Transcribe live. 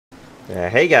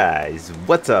Hey guys,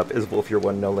 what's up? It's Wolf, your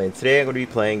one and only, and today I'm going to be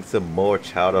playing some more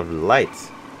Child of Light.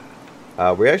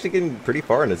 We're actually getting pretty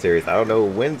far in the series. I don't know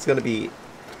when it's going to be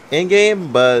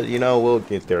in-game, but, you know, we'll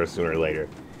get there sooner or later.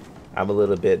 I'm a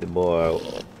little bit more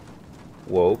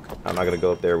woke. I'm not going to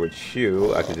go up there with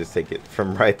you. I could just take it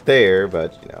from right there,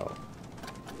 but, you know.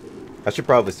 I should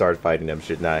probably start fighting them,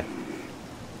 shouldn't I?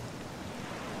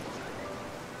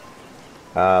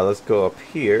 Let's go up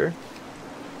here.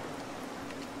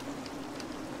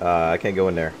 I can't go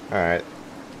in there. Alright.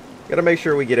 Gotta make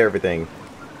sure we get everything.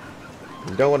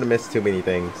 Don't want to miss too many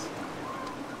things.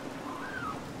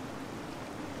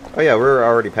 Oh yeah, we're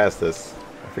already past this.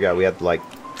 I forgot we had to, like,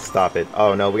 stop it.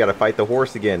 Oh no, we gotta fight the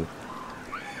horse again.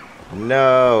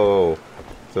 No.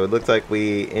 So it looks like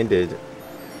we ended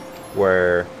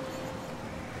where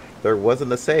there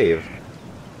wasn't a save.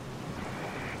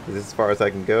 Is this as far as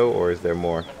I can go, or is there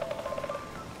more?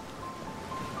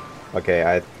 Okay,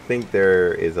 I think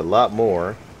there is a lot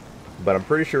more, but I'm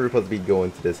pretty sure we're supposed to be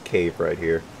going to this cave right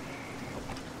here.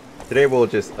 Today we'll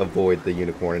just avoid the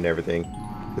unicorn and everything.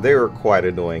 They were quite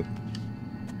annoying.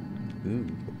 Ooh.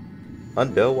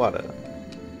 Underwater.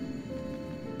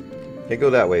 Can't go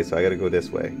that way, so I gotta go this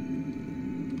way.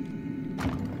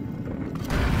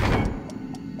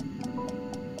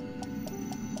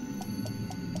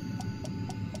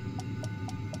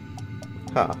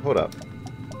 Huh, hold up.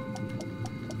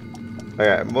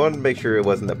 Alright, I want to make sure it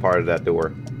wasn't a part of that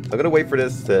door. So I'm gonna wait for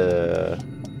this to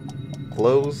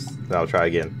close, then I'll try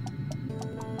again.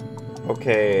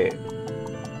 Okay,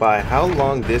 by how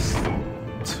long this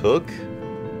took,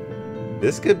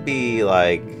 this could be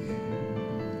like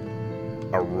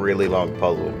a really long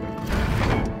puzzle.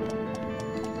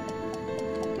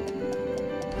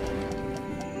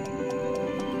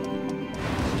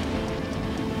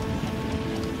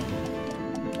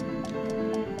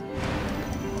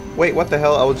 Wait, what the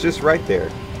hell? I was just right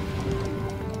there.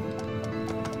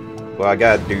 Well, I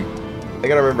gotta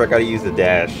remember I gotta use the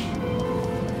dash.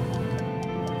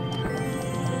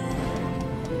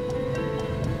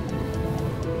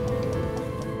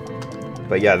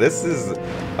 But yeah, this is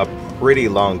a pretty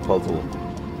long puzzle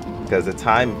because the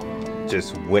time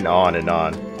just went on and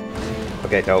on.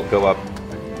 Okay, no, go up.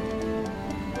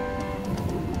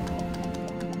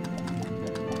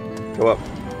 Go up.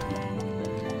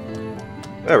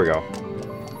 There we go.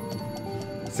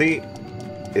 See?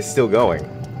 It's still going.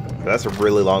 That's a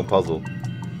really long puzzle.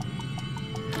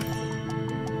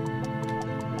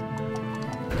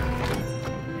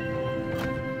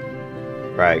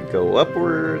 Right, go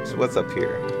upwards. What's up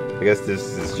here? I guess this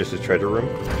is just a treasure room.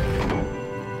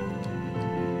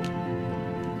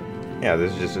 Yeah,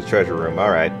 this is just a treasure room.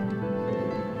 Alright.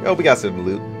 Oh, we got some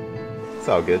loot. It's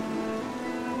all good.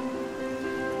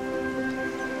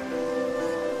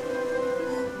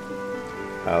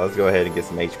 Let's go ahead and get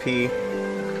some HP.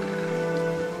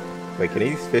 Wait, can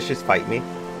these fishes fight me?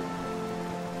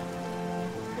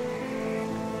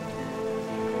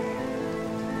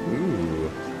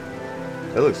 Ooh.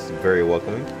 That looks very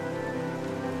welcoming.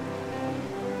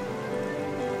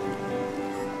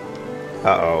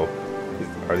 Uh-oh.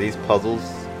 Are these puzzles?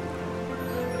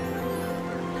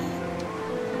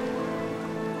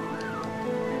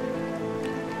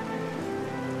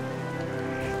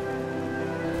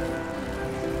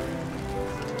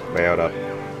 Wait, hold up.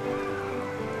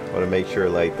 I want to make sure,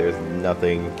 like, there's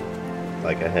nothing,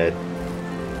 like, ahead.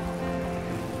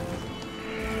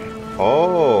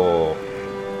 Oh!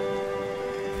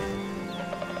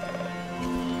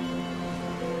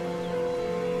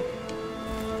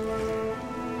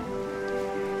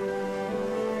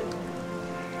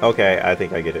 Okay, I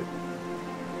think I get it.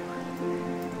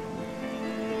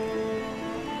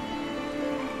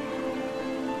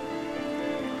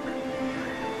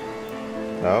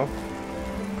 No?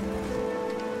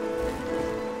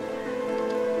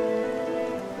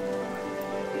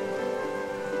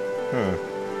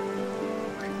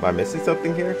 Am I missing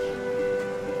something here?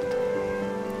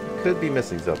 Could be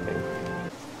missing something.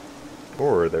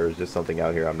 Or there's just something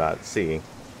out here I'm not seeing.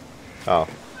 Oh,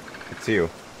 it's you.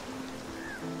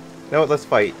 No, let's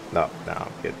fight. No,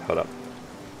 I'm good. Hold up.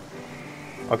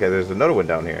 Okay, there's another one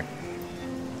down here.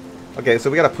 Okay, so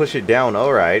we gotta push it down.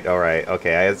 Alright.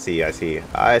 Okay, I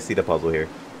see the puzzle here.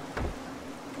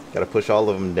 Gotta push all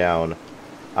of them down.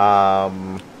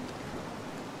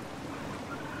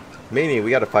 Meaning,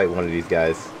 we gotta fight one of these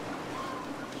guys.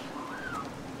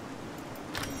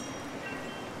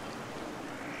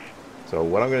 So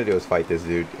what I'm gonna do is fight this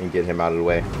dude and get him out of the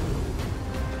way.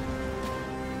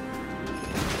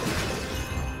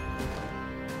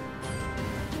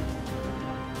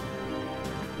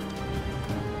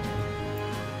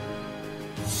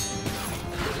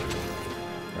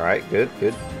 Alright, good,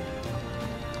 good.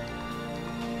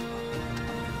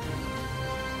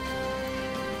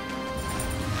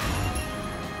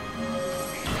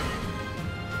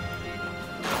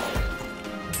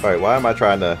 Alright, why am I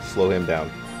trying to slow him down?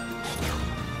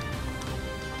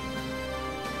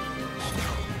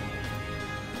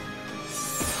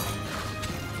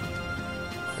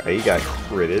 Alright, he got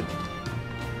critted.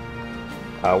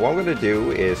 What I'm going to do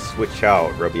is switch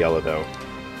out Rubiella though.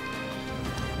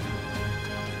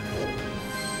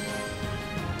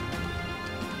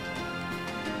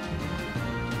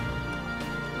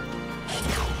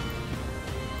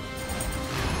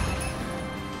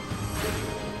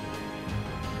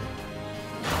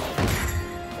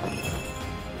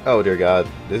 Oh dear God,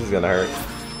 this is gonna hurt.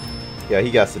 Yeah,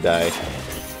 he got to die.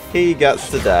 He got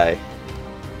to die.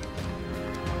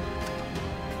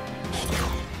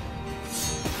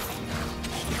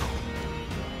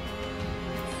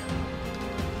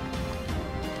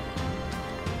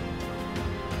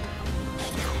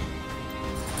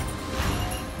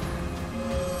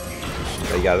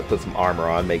 So you gotta put some armor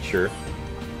on, make sure.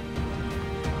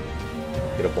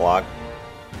 Get a block.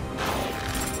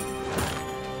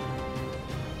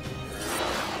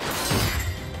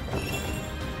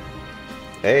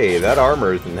 Hey, that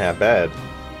armor isn't half bad.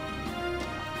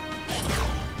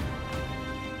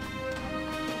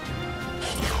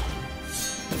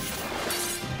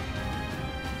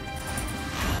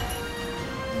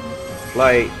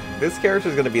 Like, this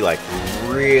character's gonna be like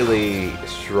really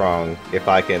strong if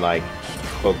I can like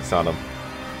focus on him.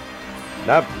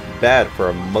 Not bad for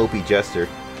a mopey jester.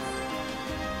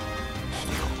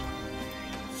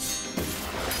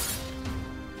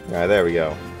 Alright, there we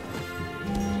go.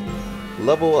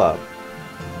 Level up.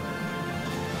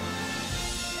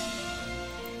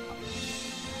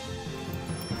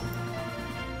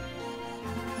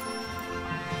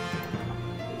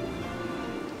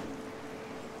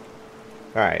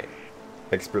 Alright.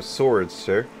 Expert swords,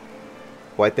 sir.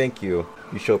 Why thank you.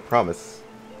 You show promise.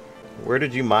 Where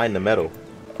did you mine the metal?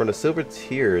 From the silver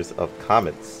tears of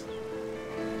comets.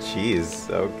 Jeez,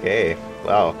 okay.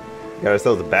 Wow. Got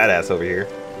ourselves a badass over here.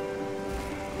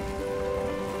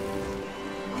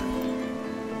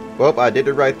 Well, I did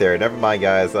it right there. Never mind,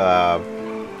 guys.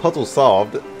 Puzzle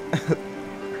solved.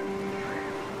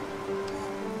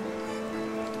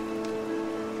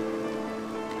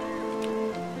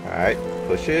 Alright,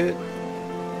 push it.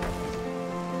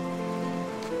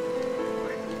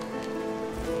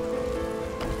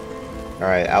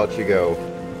 Alright, out you go.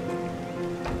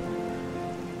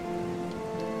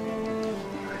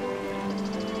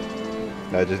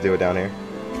 Can I just do it down here?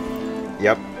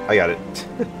 Yep, I got it.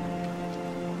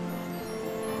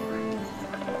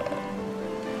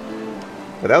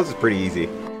 But that was pretty easy.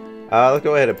 Let's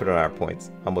go ahead and put on our points.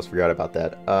 Almost forgot about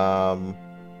that.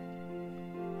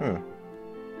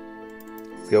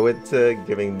 Let's go into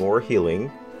giving more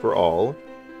healing for all.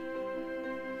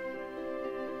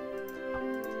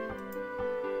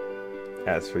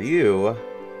 As for you,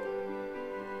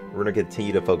 we're gonna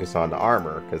continue to focus on the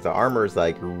armor, because the armor is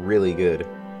like really good.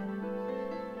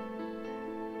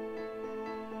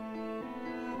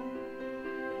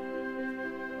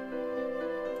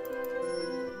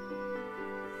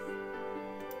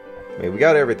 I mean, we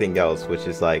got everything else, which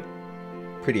is like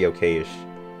pretty okay-ish.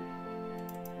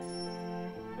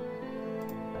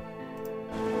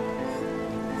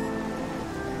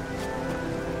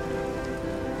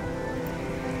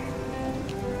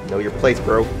 Know your place,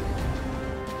 bro.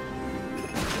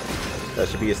 That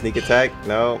should be a sneak attack?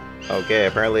 No? Okay,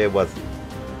 apparently it wasn't.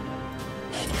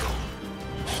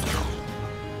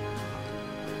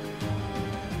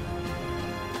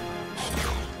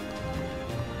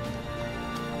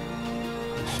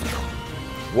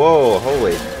 Whoa,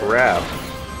 holy crap.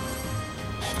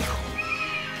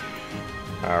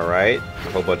 Alright,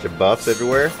 a whole bunch of buffs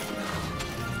everywhere.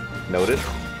 Noted.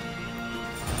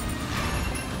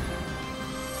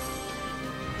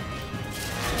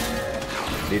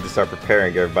 Need to start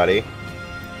preparing, everybody.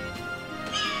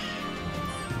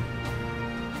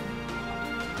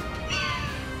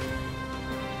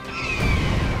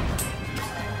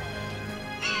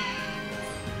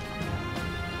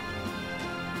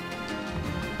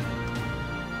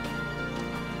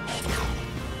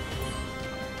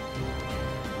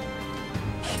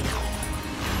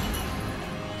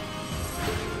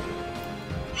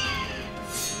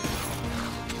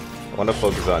 I want to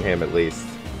focus on him at least.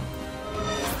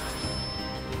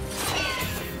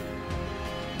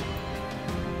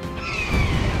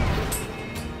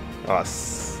 Oh,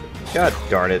 God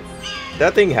darn it.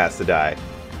 That thing has to die.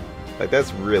 Like,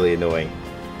 that's really annoying.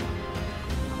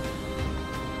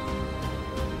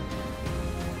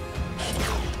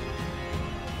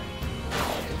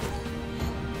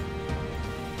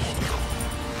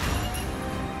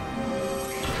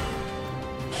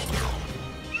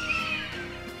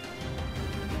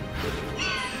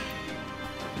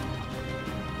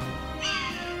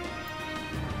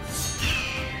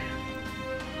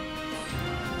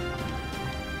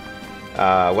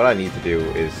 what I need to do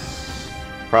is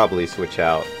probably switch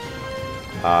out.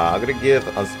 I'm gonna give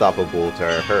Unstoppable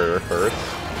to her first.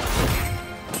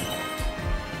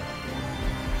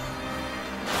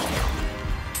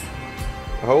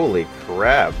 Holy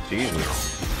crap, Jesus.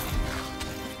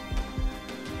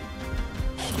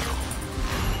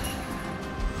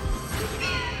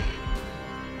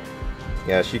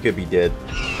 Yeah, she could be dead.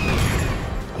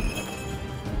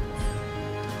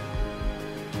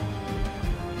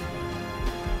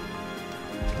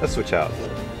 Let's switch out.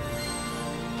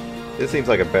 This seems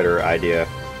like a better idea.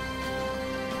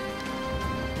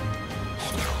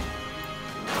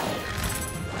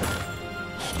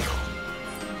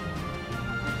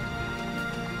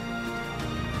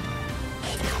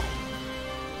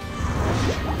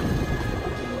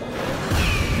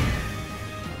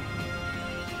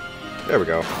 There we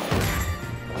go.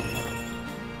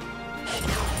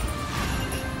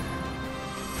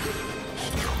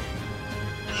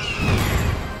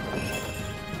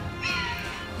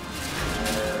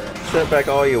 Step back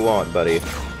all you want, buddy.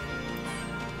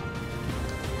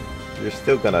 You're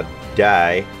still gonna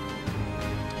die.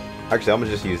 Actually, I'm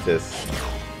gonna just use this.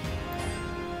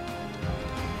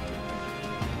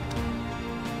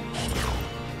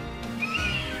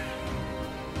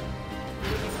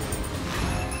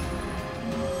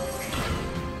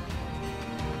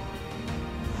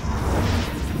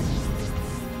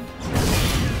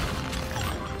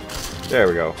 There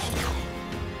we go.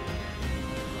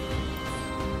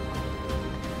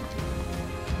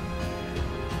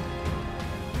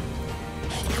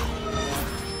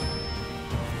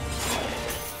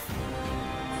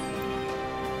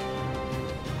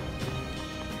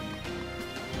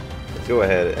 Let's go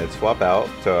ahead and swap out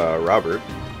to Robert.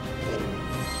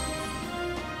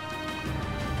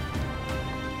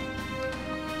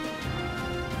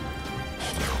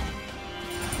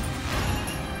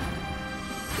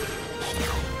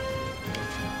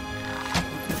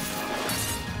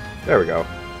 There we go.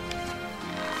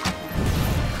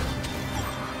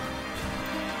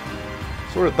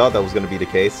 Sort of thought that was going to be the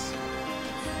case,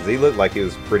 because he looked like he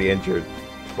was pretty injured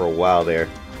for a while there.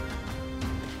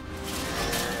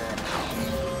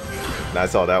 And I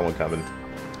saw that one coming,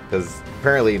 because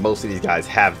apparently most of these guys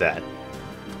have that.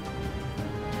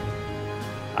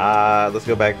 Let's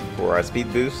go back for our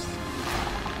speed boost.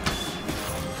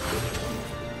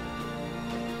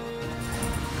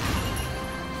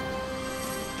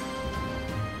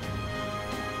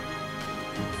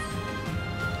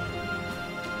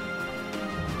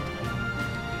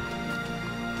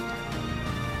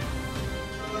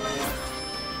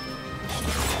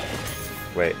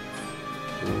 Wait,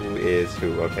 who is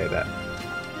who? Okay, that.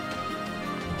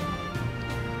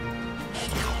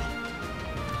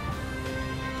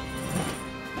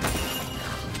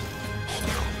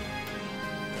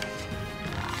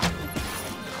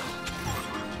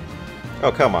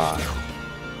 Oh, come on.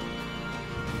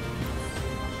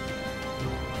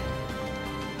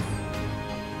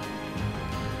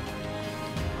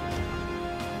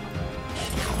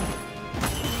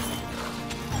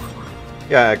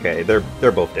 Yeah, okay, they're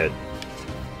both dead.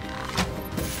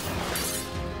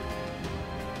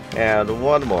 And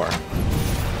one more.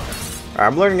 Alright,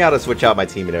 I'm learning how to switch out my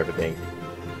team and everything.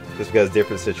 Just because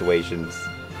different situations.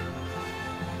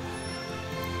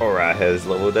 Aura has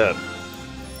leveled up.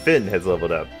 Finn has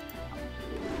leveled up.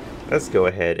 Let's go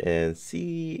ahead and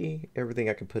see everything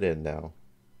I can put in now.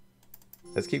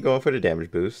 Let's keep going for the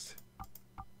damage boost.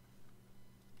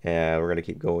 And we're going to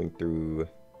keep going through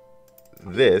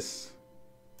this.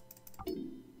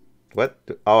 What?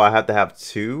 Oh, I have to have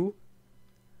two?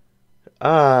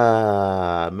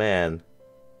 Ah, man.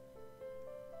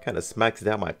 Kind of smacks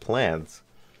down my plans.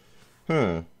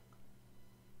 Should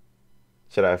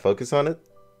I focus on it?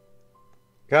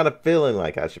 Kind of feeling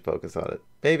like I should focus on it.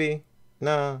 Maybe.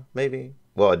 No, maybe.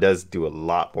 Well, it does do a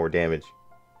lot more damage.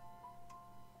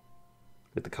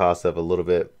 With the cost of a little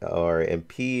bit or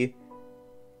MP.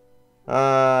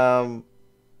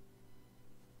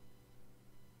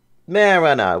 Man,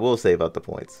 why not? We'll save up the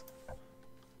points.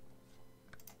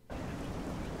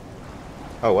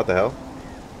 Oh, what the hell?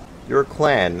 Your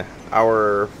clan,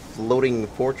 our floating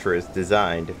fortress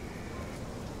designed.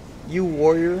 You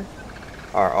warrior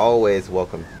are always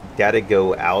welcome. Gotta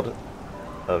go out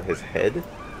of his head?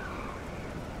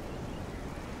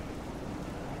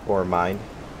 Or mind?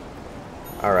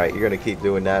 Alright, you're gonna keep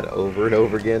doing that over and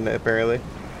over again, apparently.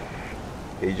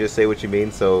 You just say what you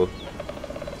mean so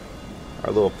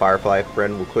our little firefly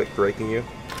friend will quit breaking you.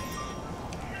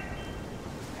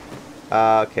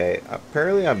 Okay,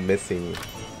 apparently I'm missing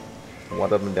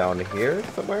one of them down here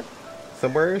somewhere?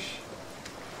 Somewhere-ish?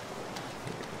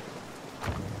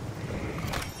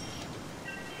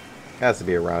 Has to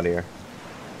be around here.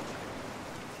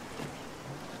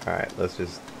 Alright, let's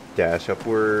just dash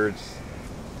upwards.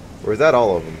 Or is that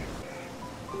all of them?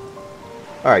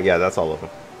 Alright, yeah, that's all of them.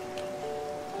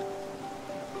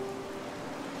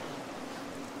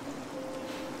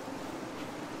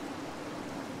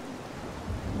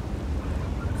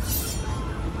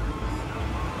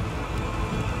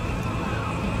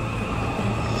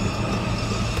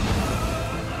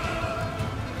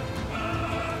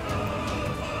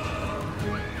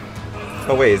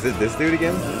 Oh wait, is it this dude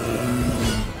again?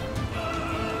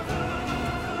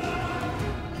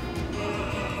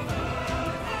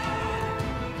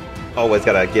 Always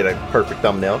gotta get a perfect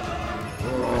thumbnail.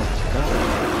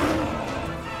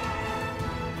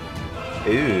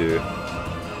 Ew.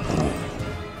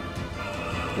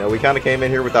 No, we kind of came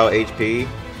in here without HP.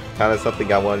 Kind of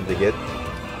something I wanted to get.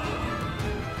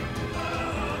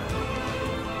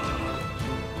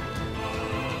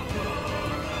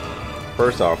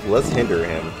 First off, let's hinder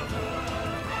him.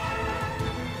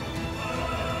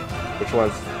 Which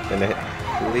one's in the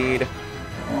lead?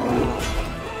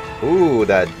 Ooh,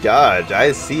 that dodge.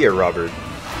 I see it, Robert.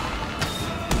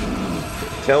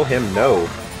 Tell him no.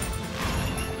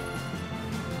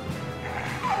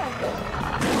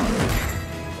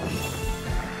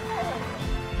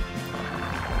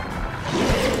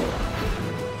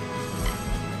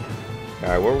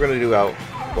 Alright, what we're gonna do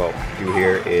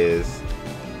here is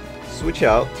switch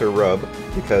out to Rub,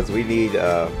 because we need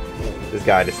this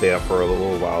guy to stay up for a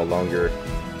little while longer.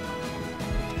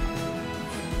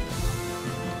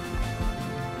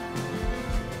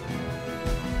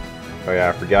 Oh yeah,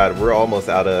 I forgot. We're almost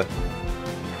out of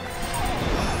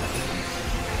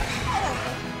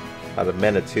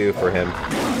mana 2 for him.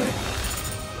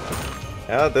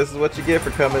 Yeah, this is what you get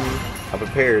for coming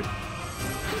unprepared.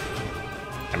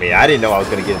 I mean, I didn't know I was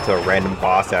going to get into a random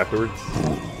boss afterwards.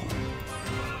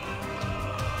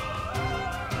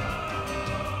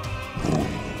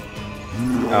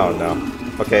 Oh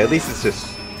no. Okay, at least it's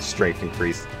just strength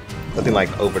increase. Nothing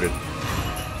like over the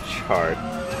chart.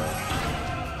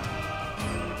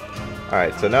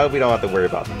 Alright, so now we don't have to worry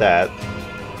about that.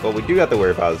 What we do have to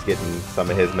worry about is getting some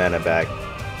of his mana back.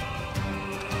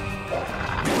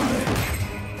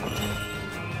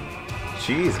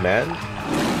 Jeez, man.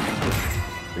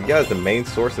 Are you guys the main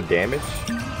source of damage?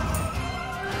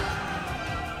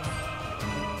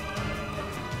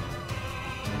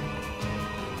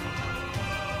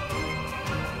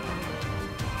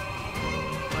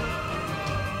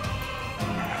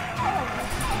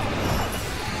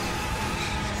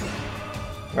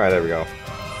 Alright, there we go.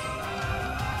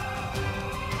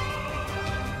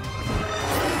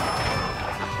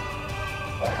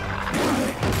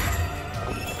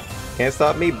 Can't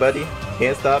stop me, buddy.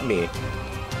 Can't stop me.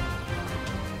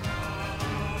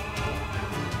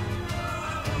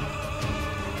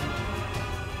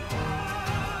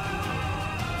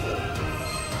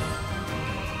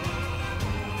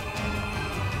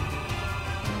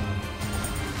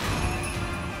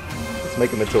 Let's make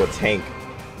him into a tank.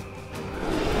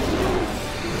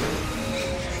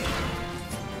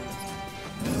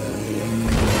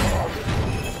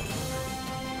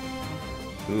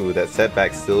 Ooh, that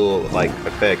setback still, like,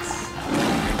 affects.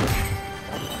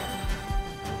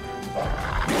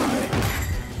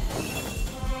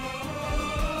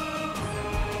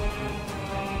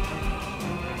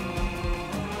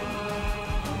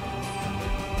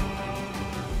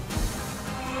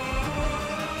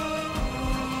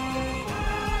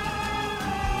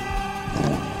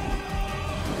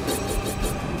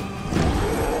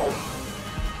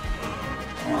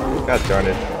 God darn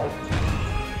it.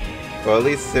 Well, at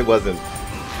least it wasn't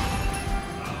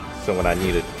someone I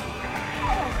needed.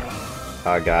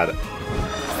 I got it.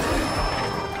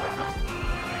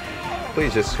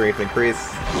 Please just strength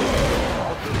increase.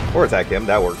 Or attack him,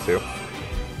 that works too.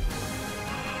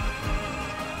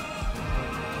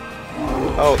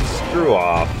 Oh, screw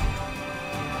off.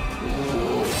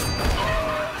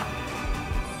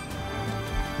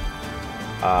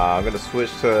 I'm gonna switch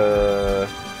to...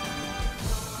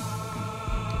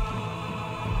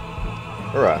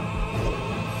 Alright.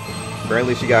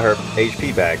 Apparently she got her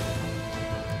HP back.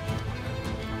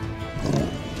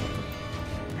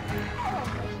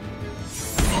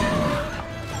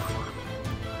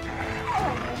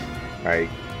 Alright.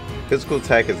 Physical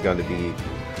attack is going to be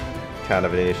kind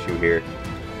of an issue here.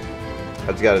 I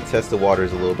just got to test the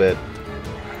waters a little bit.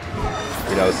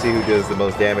 You know, see who does the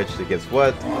most damage against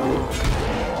what.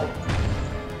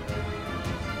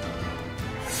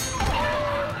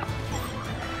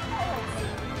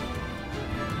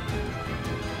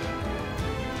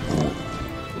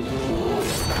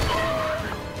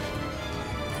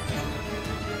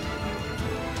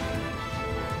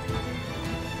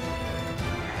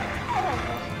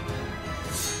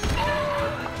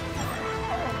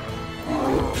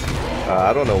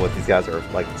 I don't know what these guys are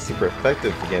like super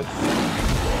effective against.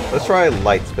 Let's try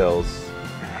light spells.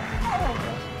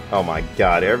 Oh my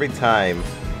god, every time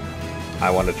I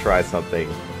want to try something,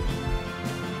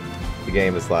 the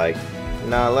game is like,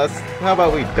 nah, how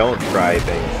about we don't try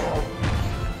things?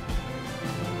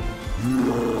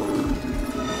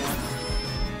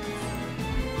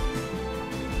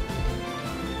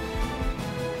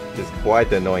 It's quite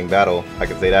the annoying battle, I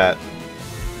can say that.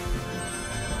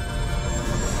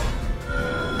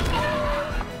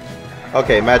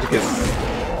 Okay, magic is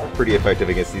pretty effective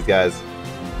against these guys.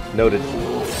 Noted.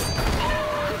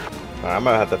 I'm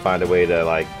gonna have to find a way to,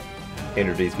 like,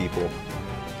 injure these people.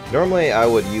 Normally I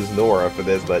would use Nora for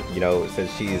this, but, you know,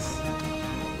 since she's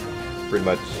pretty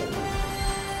much,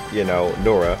 you know,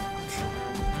 Nora.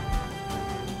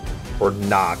 Or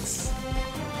Nox.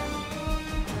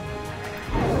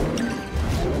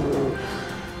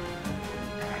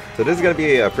 So this is gonna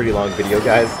be a pretty long video,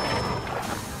 guys.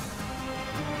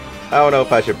 I don't know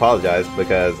if I should apologize,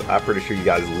 because I'm pretty sure you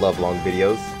guys love long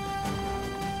videos.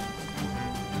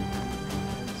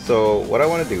 So what I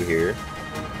want to do here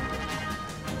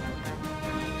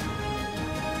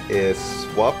is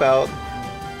swap out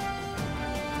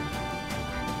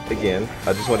again.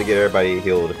 I just want to get everybody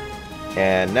healed.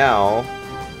 And now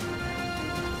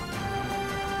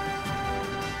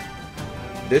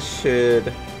this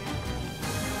should...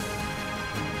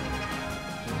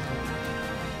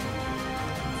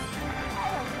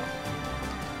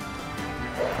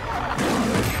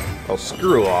 Oh,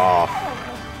 screw off.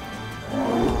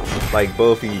 Like,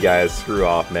 both of you guys, screw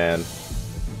off, man.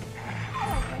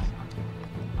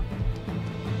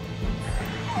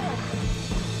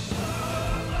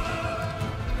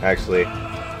 Actually,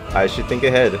 I should think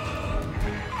ahead.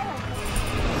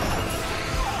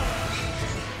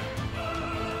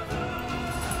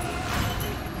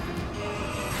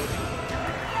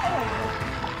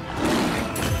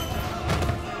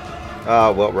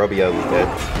 Ah, well, Robio is dead.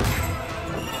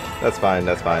 That's fine,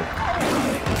 that's fine.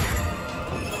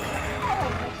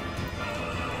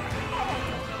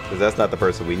 Because that's not the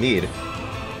person we need.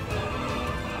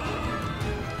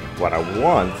 What I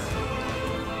want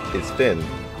is Finn.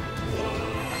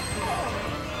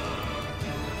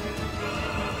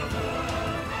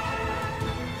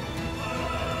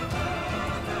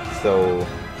 So...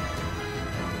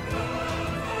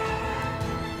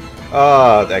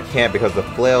 Oh, I can't because the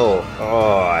flail.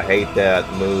 Oh, I hate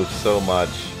that move so much.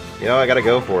 You know, I gotta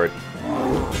go for it.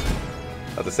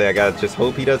 I have to say, I gotta just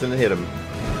hope he doesn't hit him.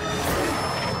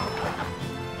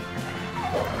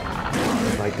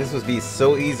 Like, this would be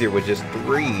so easier with just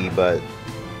 3, but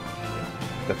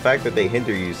the fact that they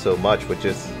hinder you so much would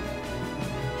just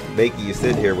make you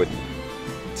sit here with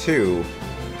 2.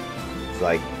 It's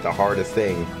like the hardest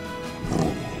thing.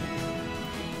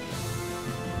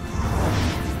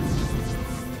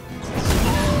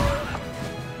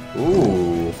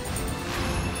 Ooh.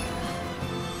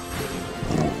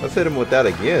 Let's hit him with that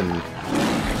again.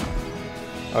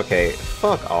 Okay,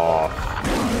 fuck off.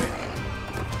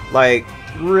 Like,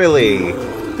 really?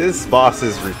 This boss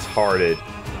is retarded.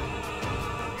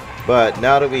 But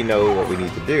now that we know what we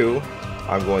need to do,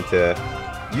 I'm going to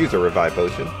use a revive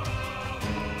potion.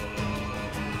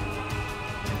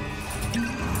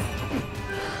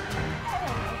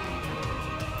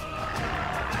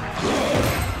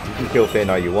 You can kill Finn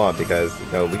all you want because,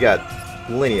 you know, we got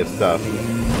plenty of stuff.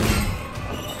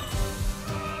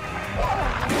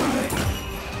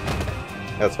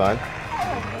 That's fine.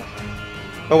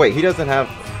 Oh wait, he doesn't have...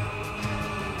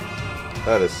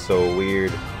 That is so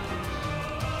weird.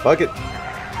 Fuck it.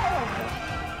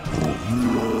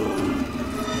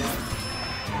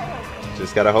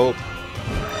 Just gotta hope.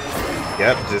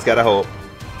 Yep, just gotta hope.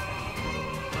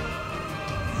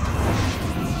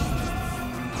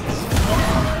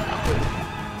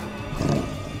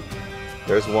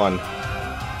 There's one.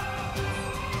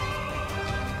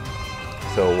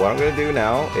 So what I'm gonna do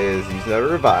now is use another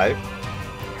revive.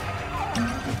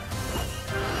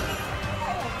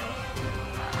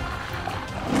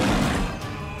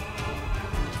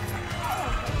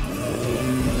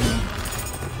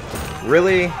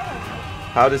 Really?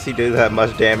 How does he do that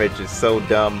much damage? It's so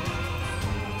dumb.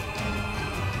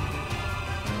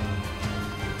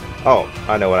 Oh,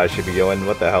 I know what I should be doing.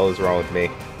 What the hell is wrong with me?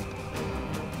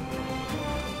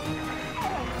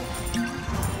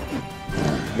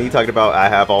 Me talking about I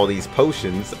have all these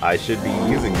potions, I should be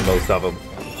using most of them.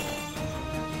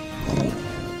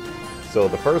 So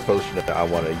the first potion that I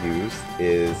want to use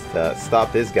is to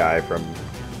stop this guy from,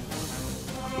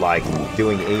 like,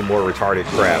 doing any more retarded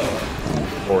crap.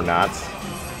 Or not.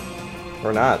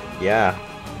 Or not, yeah.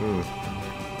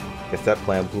 Guess that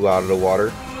plan blew out of the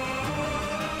water.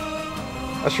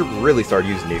 I should really start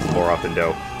using these more often,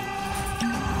 though.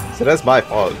 So that's my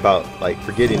fault about, like,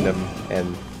 forgetting them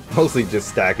and mostly just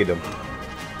stacking them.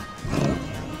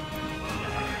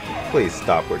 Please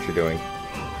stop what you're doing.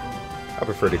 I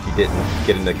preferred if you didn't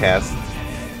get in the cast.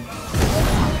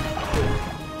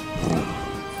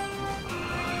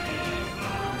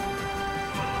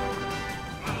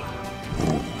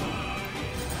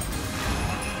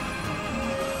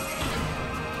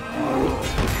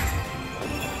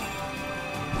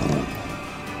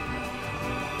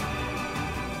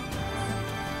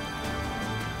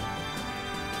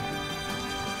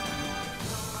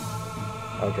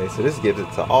 Okay, so this gives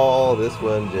it to all, this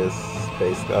one just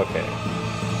based, okay.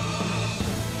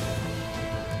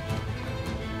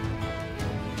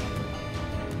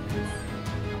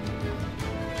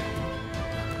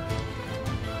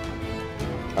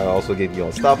 I also give you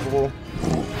Unstoppable.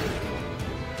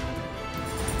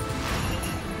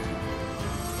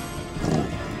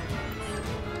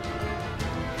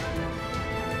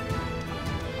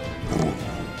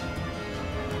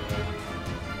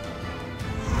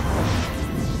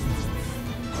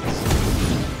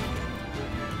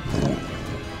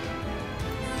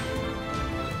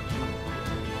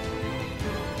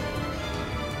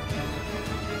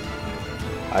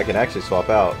 I can actually swap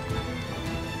out.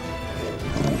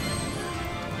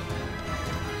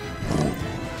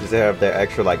 Just to have the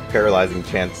extra, like, paralyzing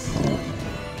chance.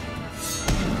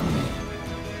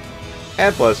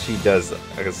 And plus, she does a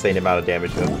insane amount of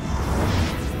damage though.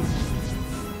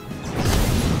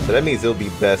 So that means it'll be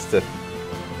best to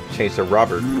change to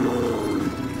Robert.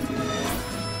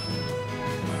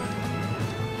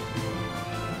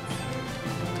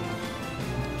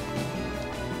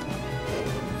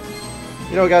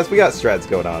 You know, guys, we got strats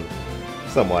going on.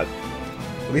 Somewhat.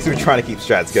 At least we're trying to keep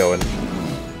strats going.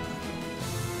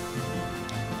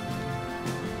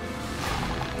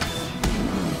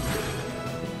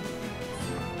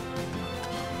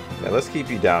 Now, let's keep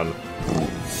you down.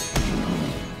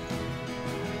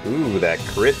 Ooh, that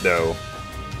crit, though.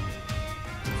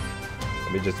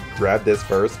 Let me just grab this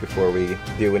first before we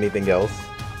do anything else.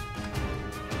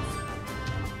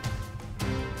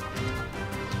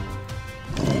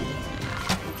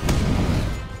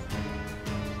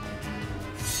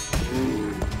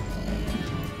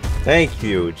 Thank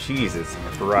you. Jesus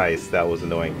Christ, that was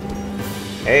annoying.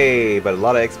 Hey, but a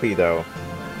lot of XP though.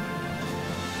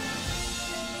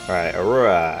 Alright,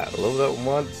 Aurora. Load up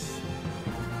once.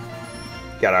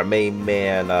 Got our main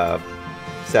man,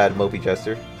 Sad Mopey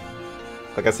Chester.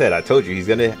 Like I said, I told you he's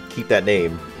gonna keep that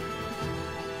name.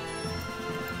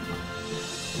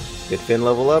 Did Finn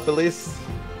level up at least?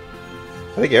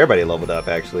 I think everybody leveled up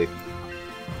actually.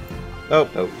 Oh,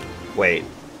 oh. Wait.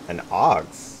 An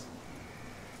ox.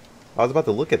 I was about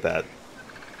to look at that.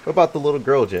 What about the little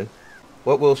girl, Jin?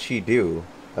 What will she do?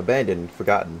 Abandoned,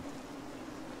 forgotten.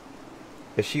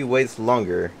 If she waits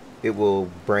longer, it will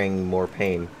bring more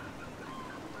pain.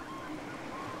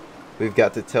 We've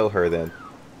got to tell her then.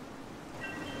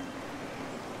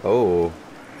 Oh.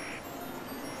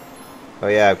 Oh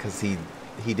yeah, because he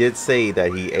did say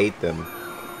that he ate them.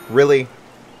 Really?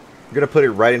 You're gonna put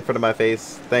it right in front of my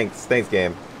face? Thanks,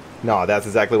 game. No, that's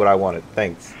exactly what I wanted.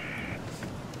 Thanks.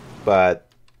 But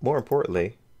more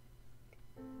importantly,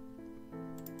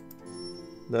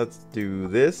 let's do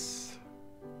this.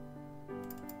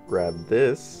 Grab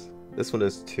this. This one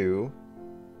is 2.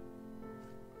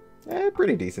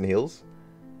 Pretty decent heals.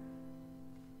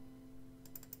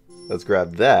 Let's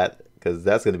grab that, because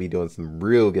that's going to be doing some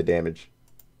real good damage.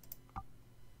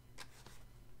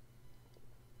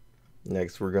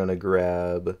 Next, we're going to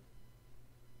grab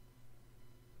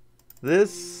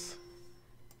this.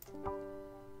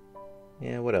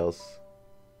 Yeah, what else?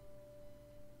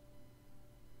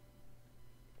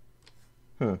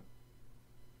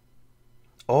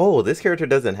 Oh, this character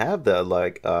doesn't have the,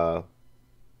 like, the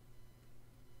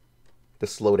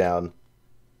slowdown.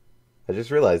 I just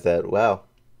realized that. Wow.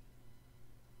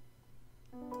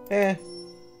 I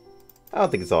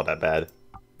don't think it's all that bad.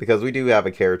 Because we do have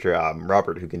a character,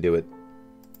 Robert, who can do it.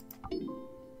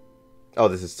 Oh,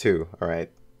 this is 2. Alright.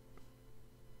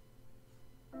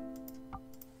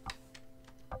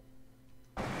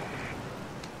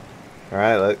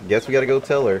 Alright, I guess we gotta go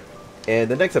tell her. And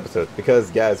the next episode,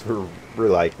 because guys, we're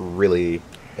like really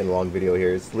in a long video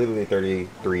here. It's literally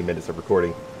 33 minutes of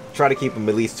recording. Try to keep them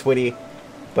at least 20,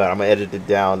 but I'm gonna edit it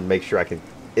down, make sure I can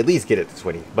at least get it to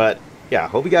 20. But yeah,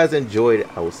 hope you guys enjoyed.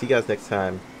 I will see you guys next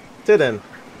time. Till then,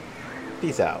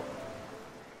 peace out.